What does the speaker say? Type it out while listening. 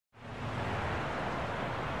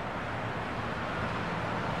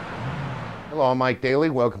Hello, I'm Mike Daly.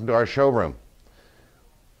 Welcome to our showroom.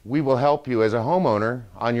 We will help you as a homeowner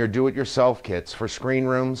on your do-it-yourself kits for screen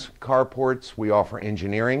rooms, carports. We offer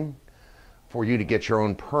engineering for you to get your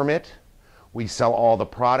own permit. We sell all the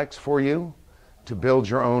products for you to build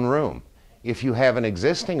your own room. If you have an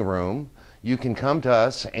existing room, you can come to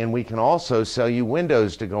us and we can also sell you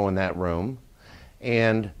windows to go in that room,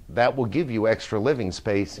 and that will give you extra living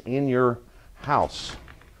space in your house.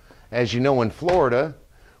 As you know, in Florida,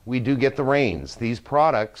 we do get the rains. These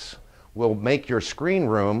products will make your screen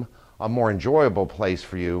room a more enjoyable place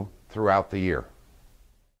for you throughout the year.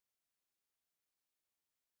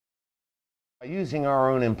 By using our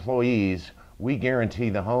own employees, we guarantee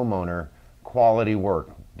the homeowner quality work,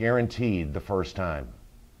 guaranteed the first time.